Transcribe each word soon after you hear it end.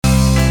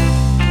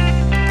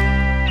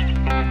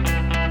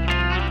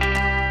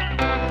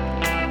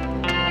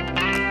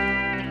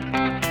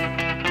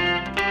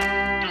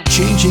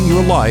changing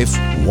your life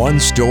one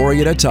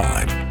story at a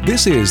time.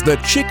 This is the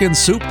Chicken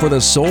Soup for the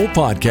Soul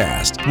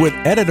podcast with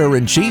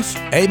Editor-in-Chief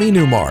Amy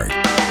Newmark.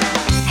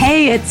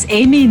 Hey, it's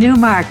Amy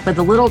Newmark with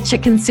a little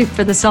Chicken Soup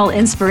for the Soul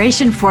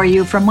inspiration for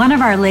you from one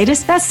of our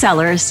latest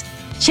bestsellers,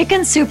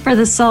 Chicken Soup for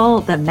the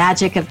Soul, The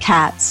Magic of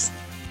Cats.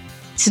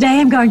 Today,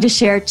 I'm going to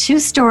share 2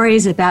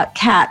 stories about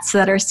cats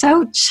that are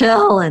so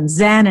chill and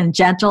zen and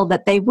gentle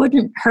that they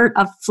wouldn't hurt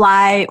a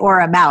fly or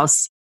a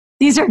mouse.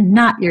 These are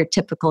not your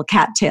typical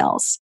cat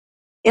tales.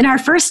 In our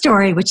first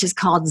story, which is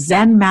called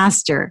Zen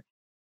Master,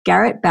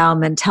 Garrett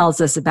Bauman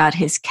tells us about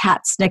his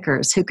cat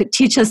Snickers, who could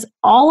teach us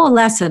all a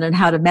lesson on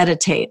how to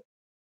meditate.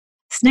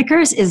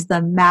 Snickers is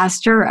the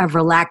master of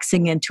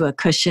relaxing into a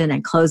cushion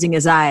and closing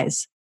his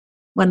eyes.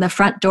 When the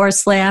front door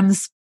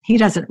slams, he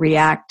doesn't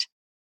react.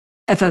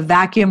 If a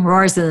vacuum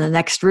roars in the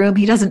next room,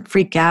 he doesn't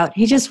freak out.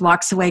 He just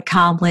walks away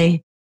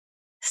calmly.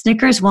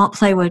 Snickers won't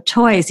play with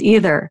toys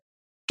either.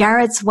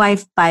 Garrett's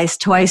wife buys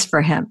toys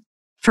for him.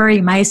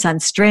 Furry mice on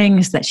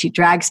strings that she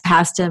drags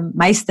past him,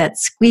 mice that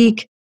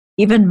squeak,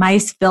 even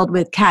mice filled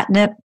with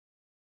catnip.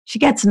 She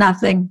gets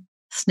nothing.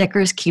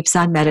 Snickers keeps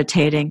on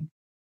meditating.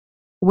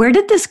 Where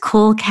did this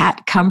cool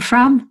cat come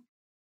from?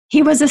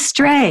 He was a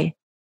stray.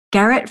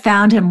 Garrett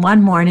found him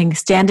one morning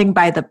standing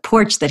by the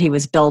porch that he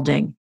was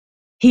building.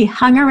 He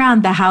hung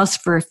around the house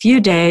for a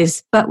few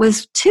days, but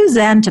was too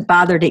zen to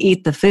bother to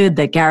eat the food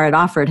that Garrett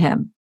offered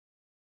him.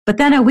 But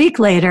then a week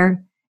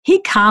later, he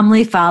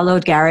calmly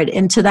followed Garrett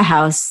into the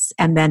house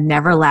and then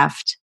never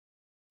left.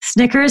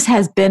 Snickers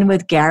has been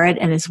with Garrett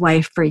and his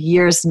wife for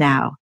years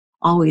now,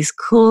 always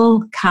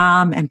cool,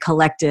 calm, and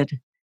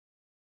collected.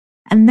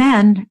 And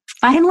then,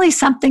 finally,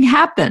 something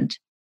happened.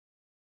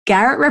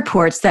 Garrett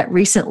reports that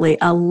recently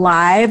a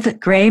live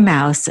gray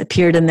mouse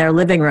appeared in their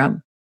living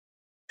room.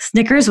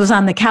 Snickers was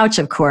on the couch,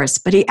 of course,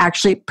 but he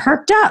actually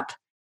perked up.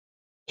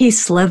 He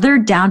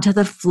slithered down to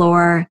the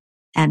floor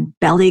and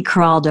belly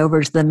crawled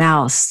over to the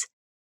mouse.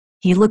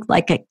 He looked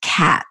like a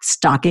cat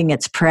stalking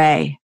its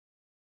prey.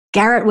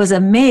 Garrett was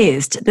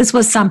amazed. This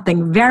was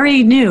something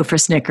very new for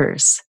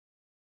Snickers.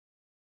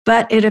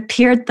 But it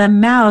appeared the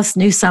mouse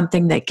knew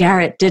something that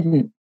Garrett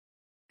didn't,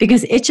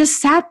 because it just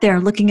sat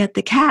there looking at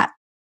the cat.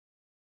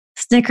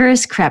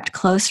 Snickers crept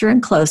closer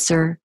and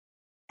closer,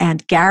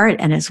 and Garrett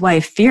and his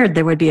wife feared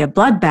there would be a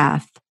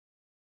bloodbath.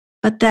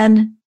 But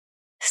then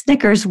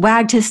Snickers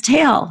wagged his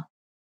tail.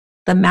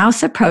 The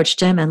mouse approached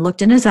him and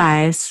looked in his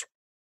eyes,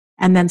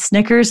 and then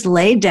Snickers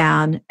laid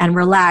down and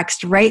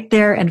relaxed right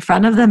there in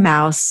front of the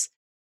mouse,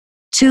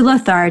 too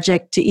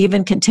lethargic to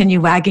even continue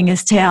wagging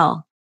his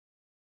tail.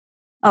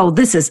 "Oh,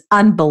 this is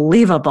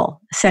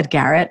unbelievable," said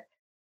Garrett.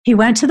 He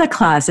went to the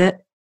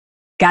closet,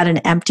 got an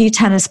empty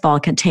tennis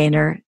ball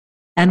container,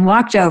 and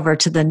walked over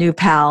to the new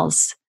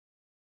pals.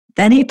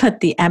 Then he put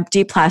the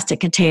empty plastic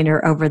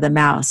container over the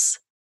mouse.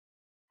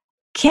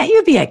 "Can't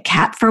you be a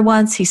cat for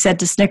once?" he said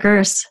to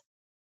Snickers.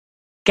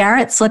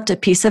 Garrett slipped a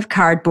piece of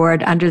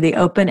cardboard under the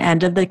open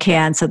end of the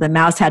can so the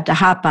mouse had to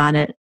hop on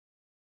it,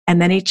 and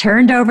then he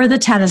turned over the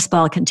tennis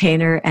ball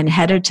container and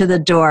headed to the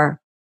door.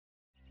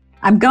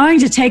 "I'm going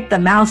to take the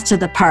mouse to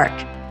the park,"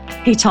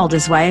 he told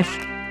his wife.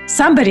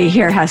 "Somebody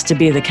here has to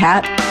be the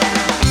cat."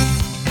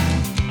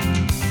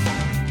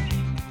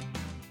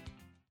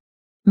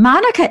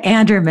 Monica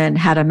Anderman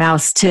had a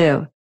mouse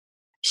too.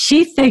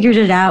 She figured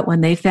it out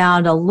when they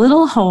found a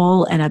little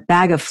hole in a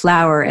bag of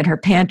flour in her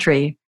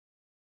pantry.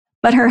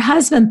 But her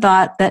husband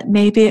thought that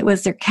maybe it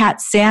was their cat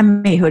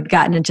Sammy who had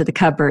gotten into the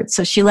cupboard,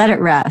 so she let it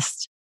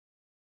rest.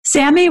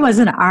 Sammy was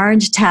an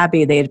orange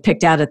tabby they had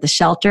picked out at the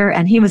shelter,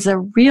 and he was a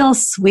real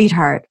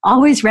sweetheart,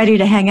 always ready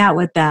to hang out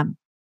with them.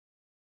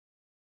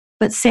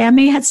 But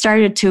Sammy had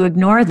started to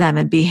ignore them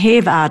and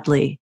behave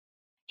oddly.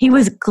 He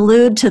was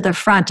glued to the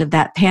front of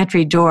that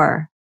pantry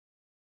door.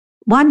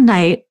 One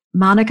night,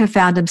 Monica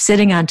found him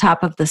sitting on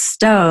top of the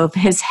stove,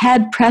 his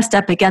head pressed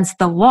up against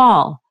the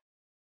wall.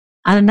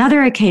 On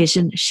another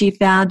occasion, she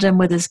found him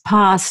with his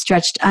paws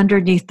stretched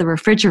underneath the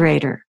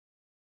refrigerator.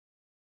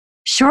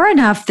 Sure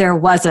enough, there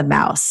was a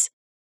mouse.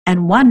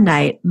 And one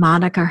night,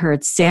 Monica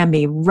heard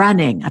Sammy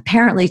running,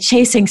 apparently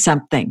chasing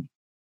something.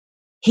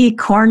 He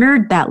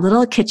cornered that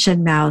little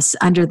kitchen mouse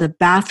under the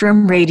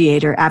bathroom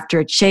radiator after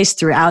it chased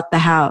throughout the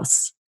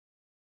house.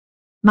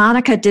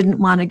 Monica didn't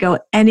want to go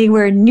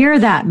anywhere near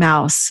that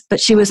mouse, but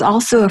she was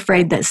also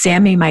afraid that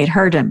Sammy might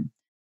hurt him.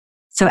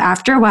 So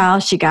after a while,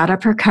 she got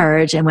up her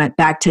courage and went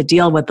back to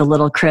deal with the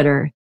little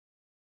critter.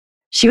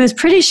 She was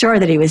pretty sure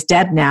that he was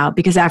dead now,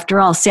 because after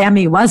all,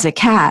 Sammy was a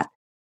cat.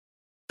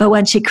 But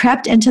when she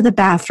crept into the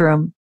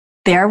bathroom,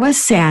 there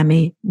was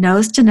Sammy,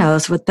 nose to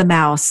nose with the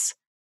mouse.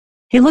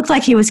 He looked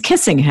like he was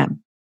kissing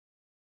him.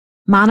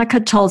 Monica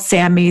told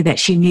Sammy that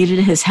she needed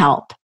his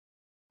help.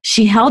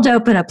 She held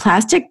open a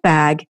plastic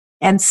bag,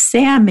 and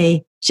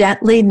Sammy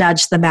gently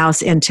nudged the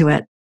mouse into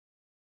it.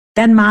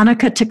 Then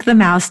Monica took the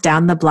mouse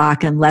down the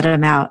block and let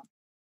him out.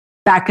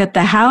 Back at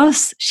the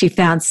house, she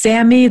found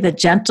Sammy, the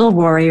gentle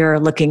warrior,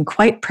 looking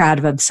quite proud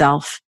of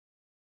himself.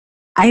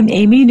 I'm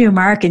Amy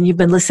Newmark, and you've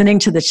been listening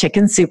to the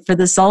Chicken Soup for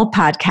the Soul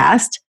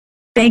podcast.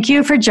 Thank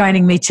you for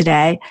joining me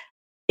today.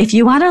 If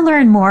you want to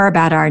learn more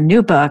about our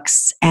new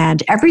books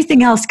and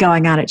everything else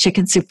going on at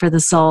Chicken Soup for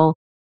the Soul,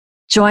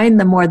 join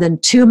the more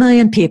than 2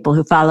 million people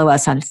who follow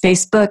us on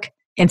Facebook,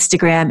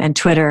 Instagram, and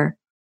Twitter.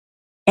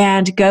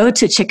 And go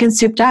to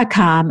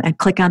chickensoup.com and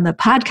click on the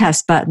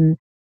podcast button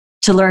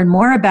to learn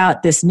more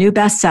about this new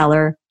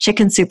bestseller,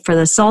 Chicken Soup for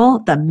the Soul,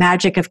 The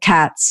Magic of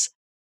Cats.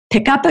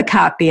 Pick up a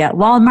copy at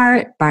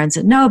Walmart, Barnes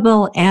 &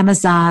 Noble,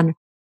 Amazon,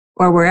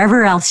 or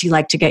wherever else you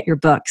like to get your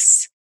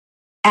books.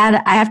 And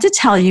I have to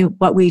tell you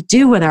what we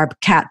do with our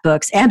cat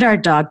books and our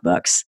dog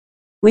books.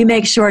 We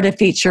make sure to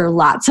feature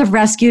lots of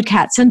rescued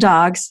cats and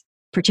dogs,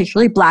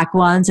 particularly black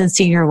ones and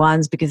senior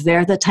ones, because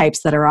they're the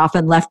types that are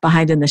often left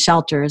behind in the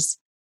shelters.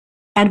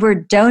 And we're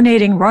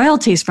donating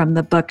royalties from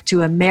the book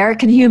to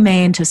American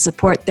Humane to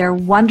support their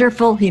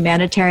wonderful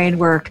humanitarian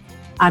work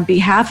on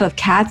behalf of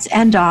cats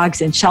and dogs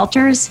in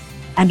shelters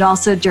and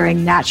also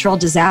during natural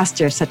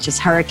disasters such as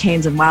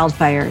hurricanes and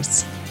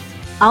wildfires.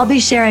 I'll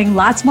be sharing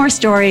lots more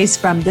stories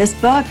from this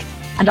book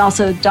and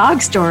also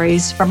dog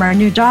stories from our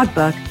new dog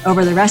book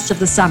over the rest of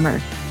the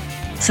summer.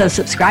 So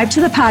subscribe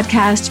to the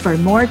podcast for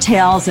more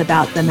tales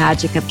about the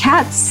magic of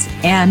cats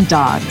and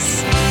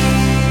dogs.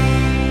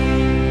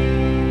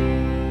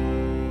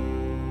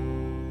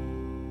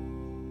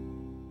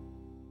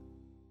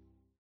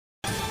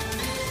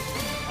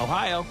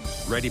 Ohio,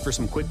 ready for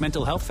some quick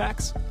mental health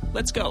facts?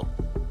 Let's go.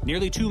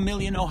 Nearly 2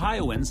 million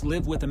Ohioans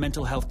live with a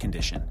mental health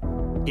condition.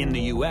 In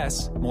the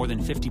U.S., more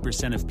than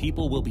 50% of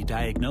people will be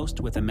diagnosed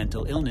with a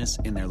mental illness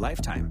in their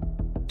lifetime.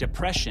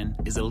 Depression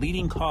is a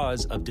leading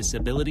cause of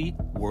disability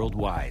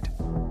worldwide.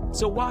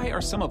 So why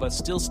are some of us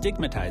still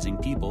stigmatizing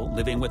people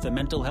living with a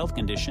mental health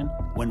condition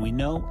when we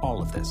know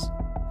all of this?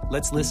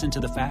 Let's listen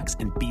to the facts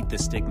and beat the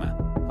stigma.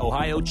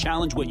 Ohio,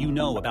 challenge what you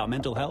know about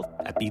mental health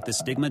at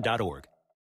beatthestigma.org.